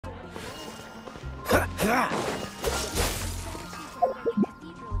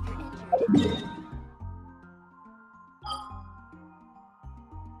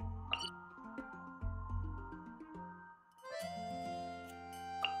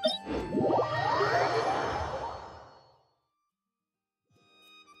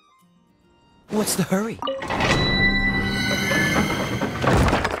What's the hurry?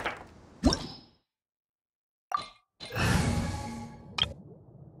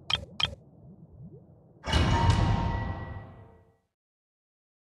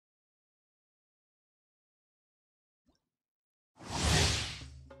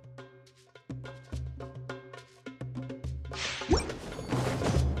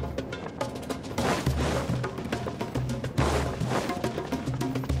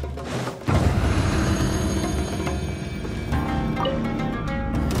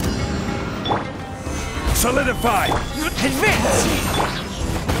 Solidify! Advance!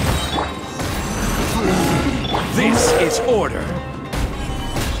 This is order!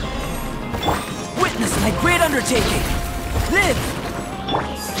 Witness my great undertaking! Live!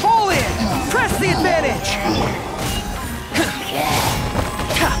 Fall in! Press the advantage!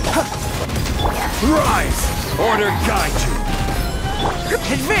 Rise! Order guide you!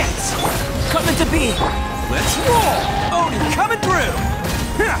 Advance! Coming to being! Let's roll! Odin coming through!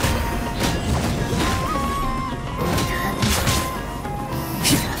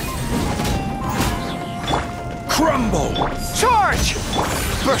 Crumble! Charge!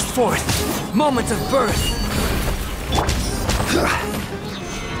 Burst forth! Moment of birth!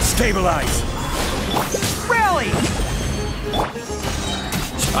 Stabilize! Rally!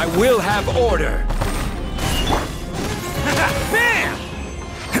 I will have order! Bam!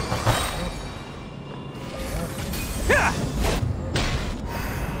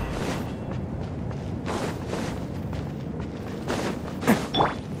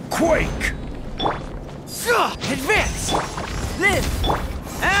 Quake! Advance! Live!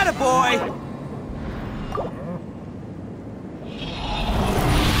 Attaboy!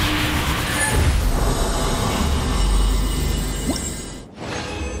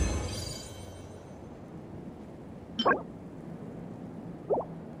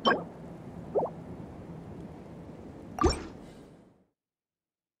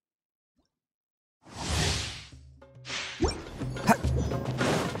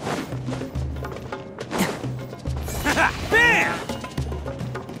 Bam!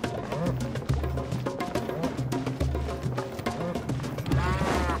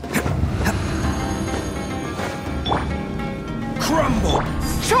 Crumble!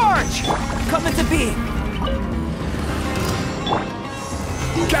 Charge! Coming to being!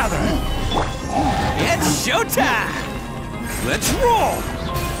 Gather! It's showtime! Let's roll!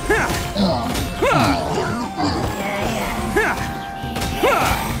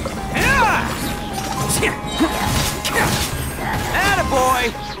 Attaboy!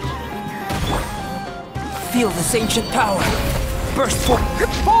 Feel this ancient power! Burst forth!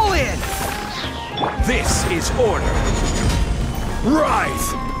 Fall in! This is order!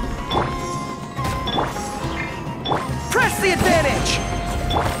 Rise! Press the advantage!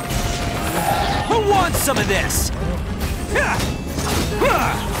 Who wants some of this?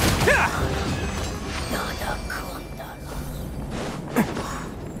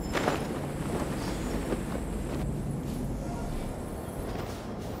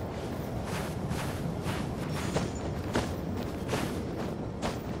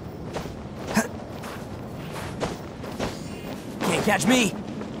 Can't catch me!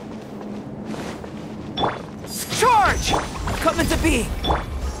 Charge! Coming to being!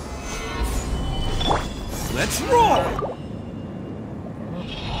 Let's roll!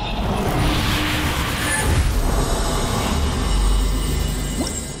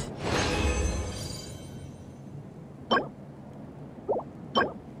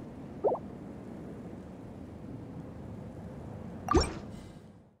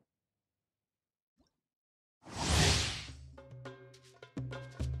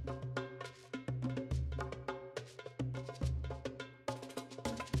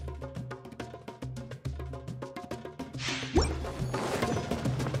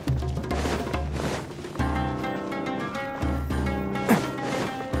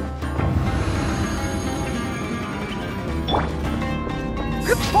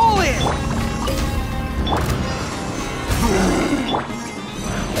 Fall in!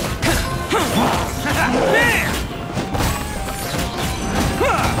 Bam!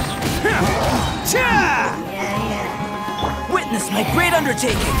 Witness my great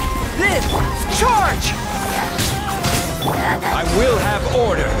undertaking! Live! Charge! I will have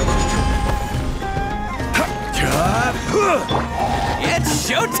order! It's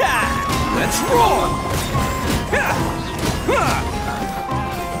showtime! Let's roll!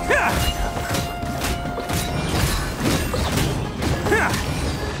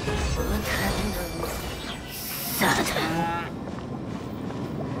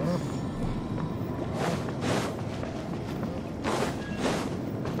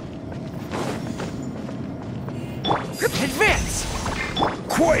 Advance!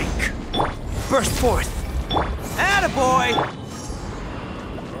 Quake! Burst forth! Attaboy!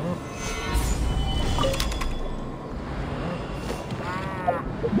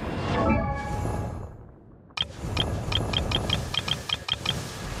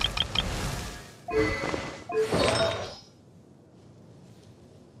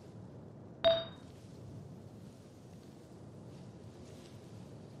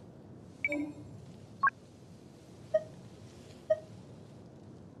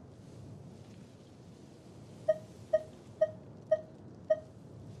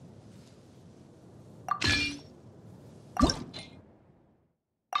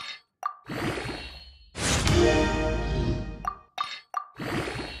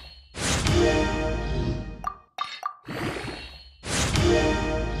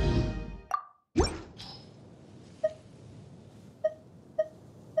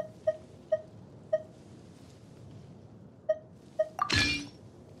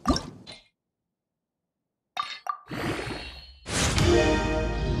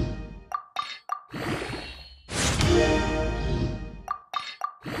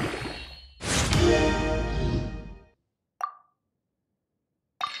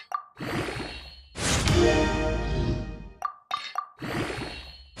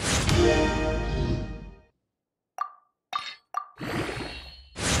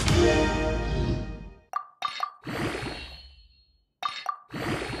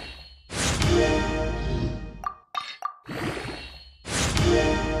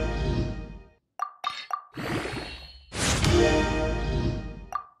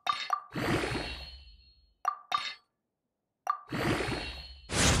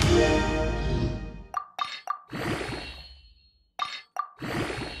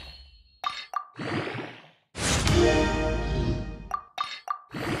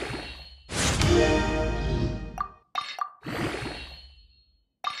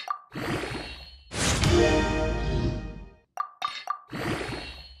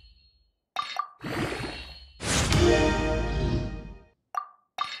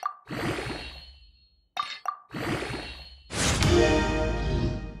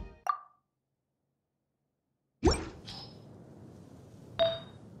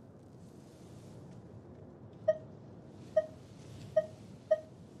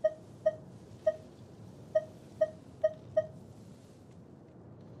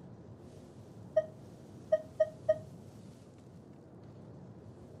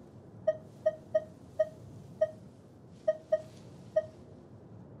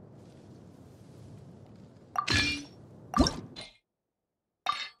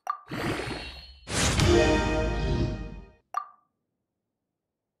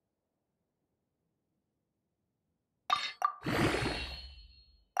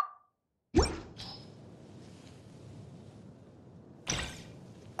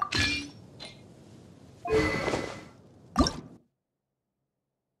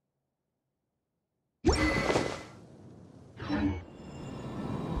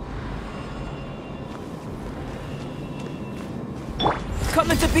 Come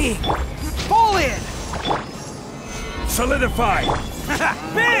into being! Fall in! Solidify!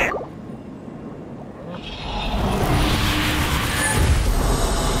 Bam!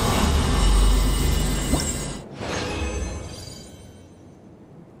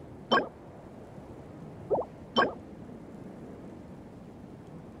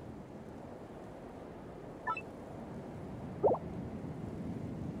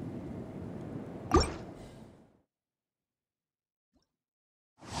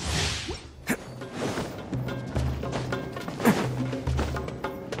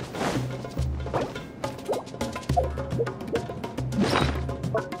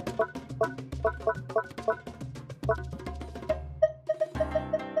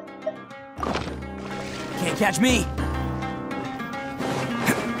 Can't catch me!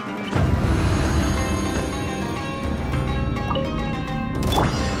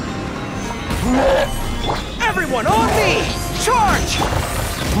 Everyone on me! Charge!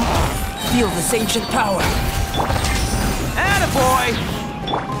 Feel this ancient power. Attaboy!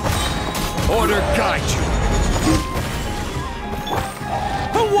 Order guide you!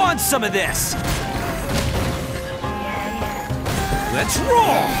 Who wants some of this? Let's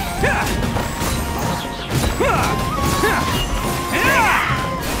roll!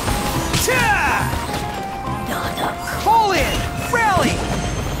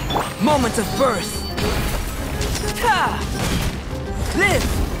 moment of birth. Ha! Live!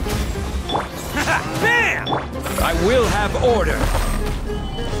 Bam! I will have order.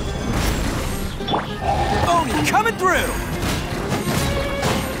 Oni coming through!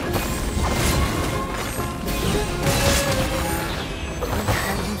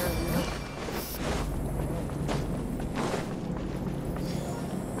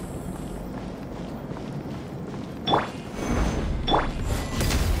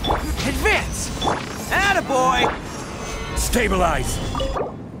 Advance! Attaboy! Stabilize!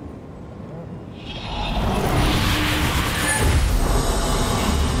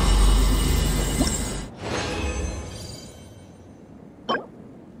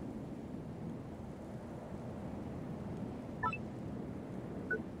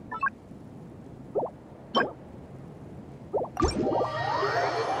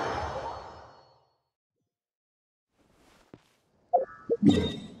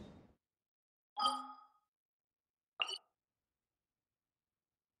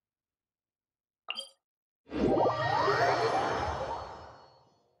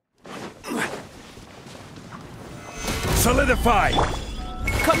 Solidify!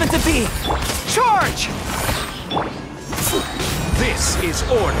 Coming to be! Charge! This is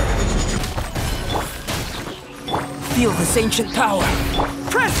order. Feel this ancient power.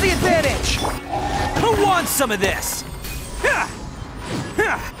 Press the advantage! Who wants some of this? Ha!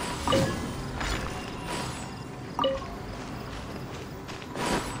 Ha!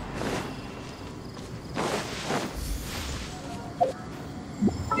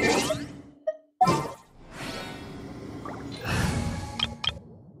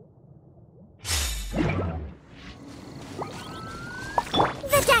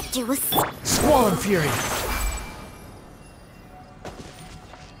 The doctor was... Squall and Fury!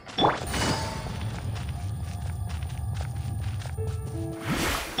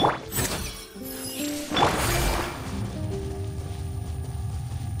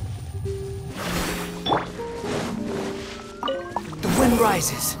 The wind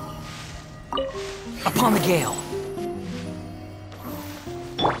rises. Upon the gale.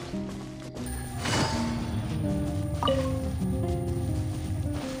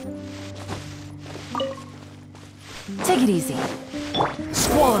 Take it easy.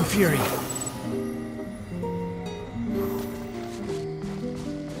 Squall and Fury!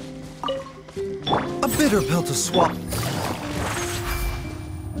 A bitter pill to swallow.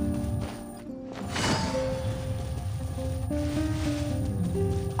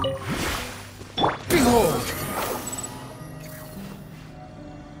 Behold!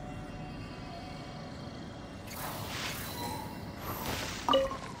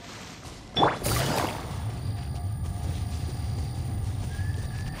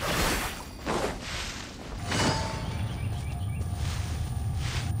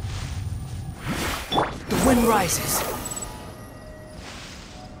 The wind rises.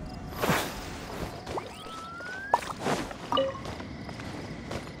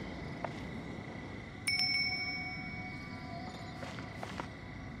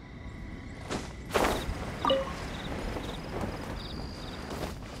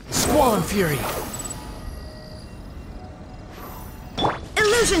 Squall and Fury!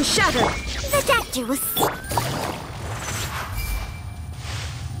 Illusion shattered. The doctor was...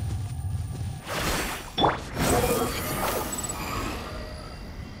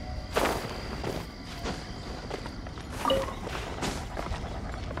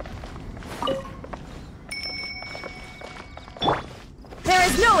 There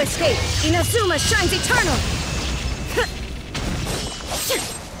is no escape! Inazuma shines eternal!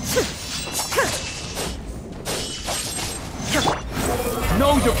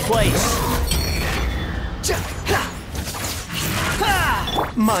 Know your place.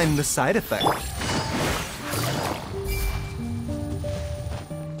 Mind the side effect.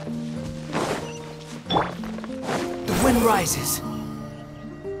 The wind rises.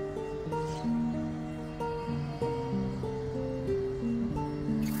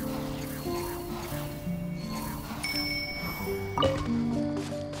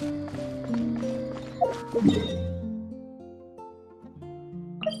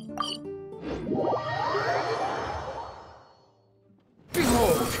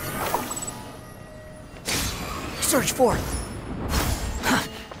 Behold! Surge forth.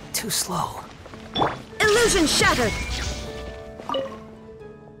 Too slow. Illusion shattered!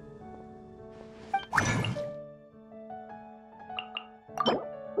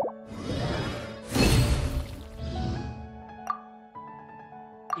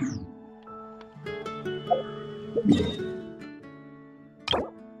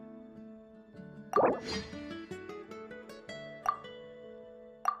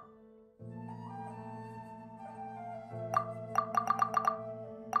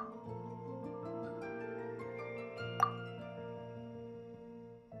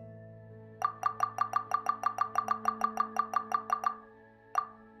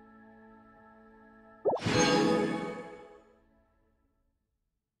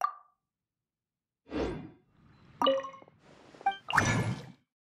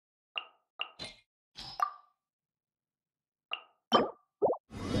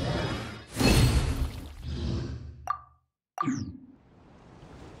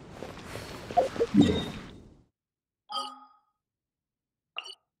 There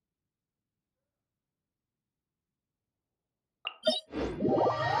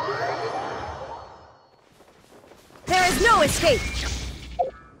is no escape!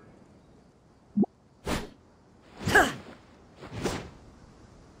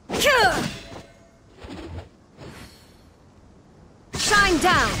 Shine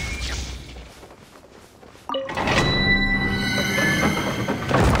down!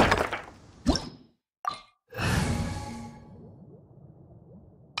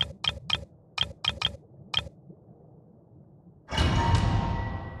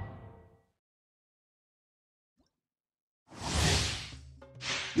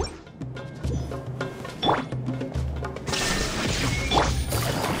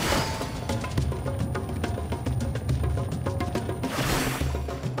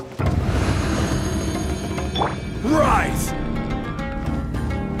 Rise!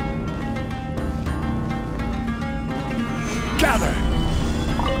 Gather!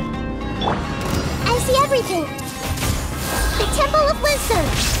 I see everything! The Temple of Wisdom!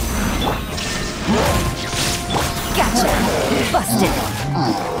 Gotcha! Busted!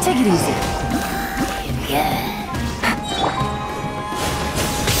 Take it easy.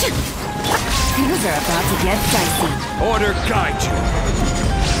 Things are about to get dicey. Order guide you!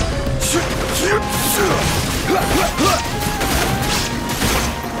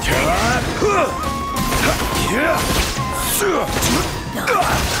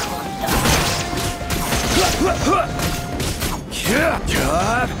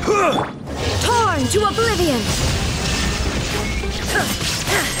 Torn to oblivion!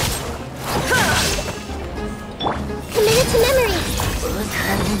 Committed to memory!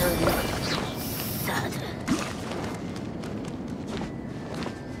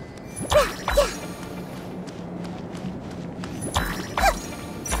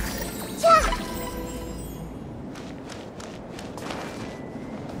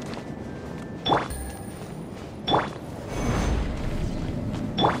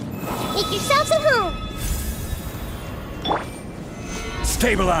 Make yourselves at home!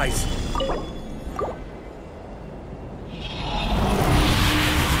 Stabilize!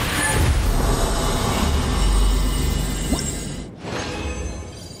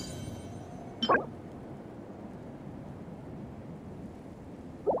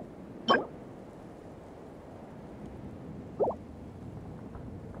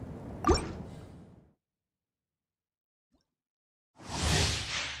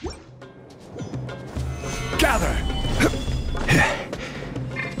 Gather!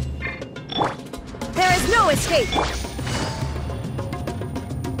 There is no escape!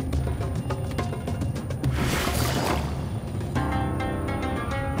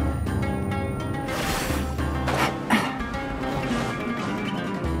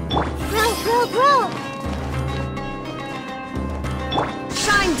 Grow!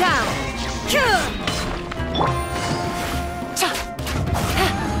 Shine down!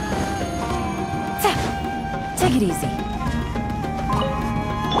 Take it easy.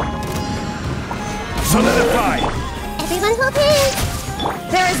 Solidify! Everyone hold hands!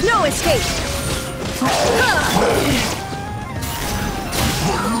 There is no escape!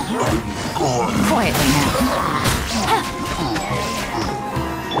 Quietly now.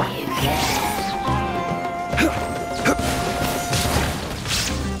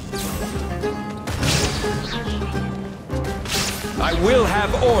 I will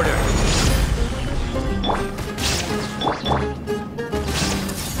have order!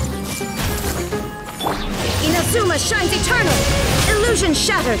 Inazuma shines eternal! Illusion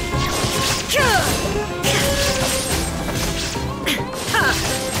shattered!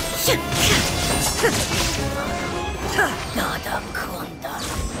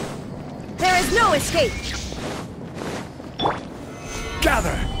 There is no escape!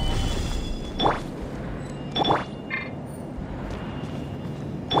 Gather!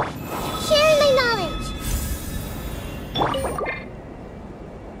 Sharing my knowledge!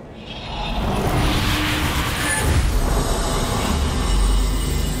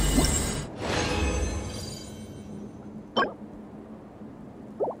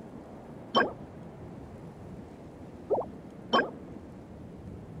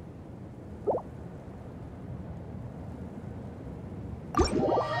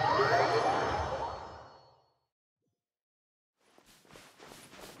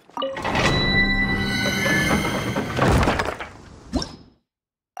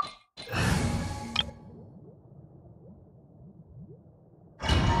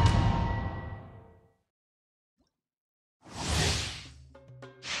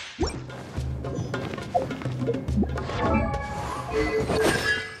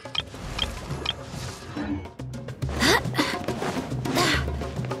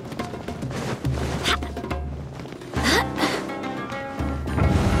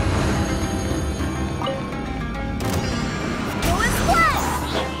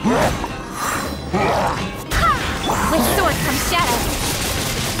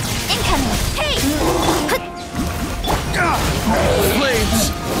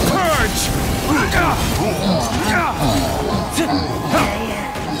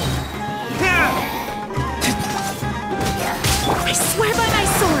 I swear by my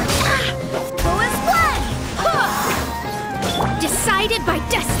sword! Fullest blood! Decided by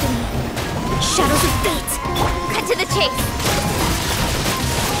destiny! Shadows of fate! Cut to the chase.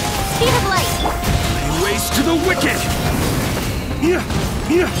 Speed of light. Ways to the wicked!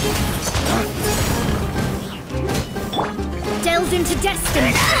 Delved into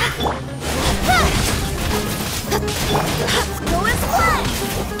destiny! Fullest blood.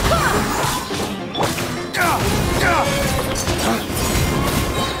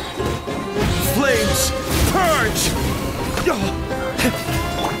 Flames! Purge!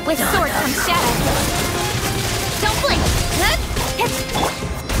 With sword comes shadow. Don't blink.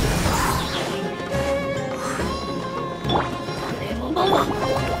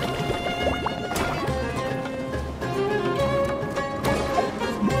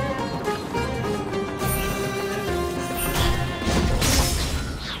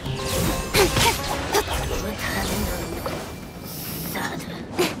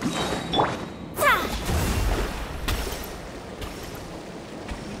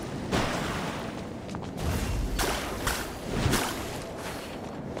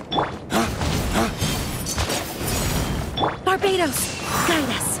 Barbados, guide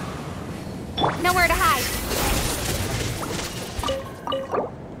us. Nowhere to hide.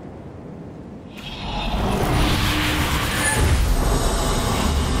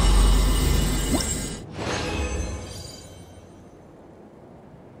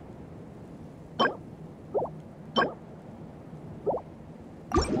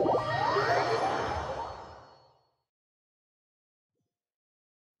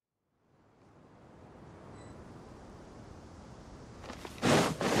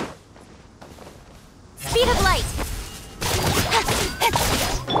 Speed of light.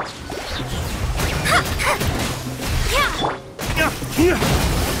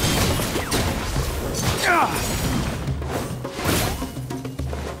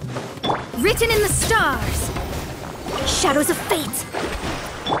 Written in the stars! Shadows of fate!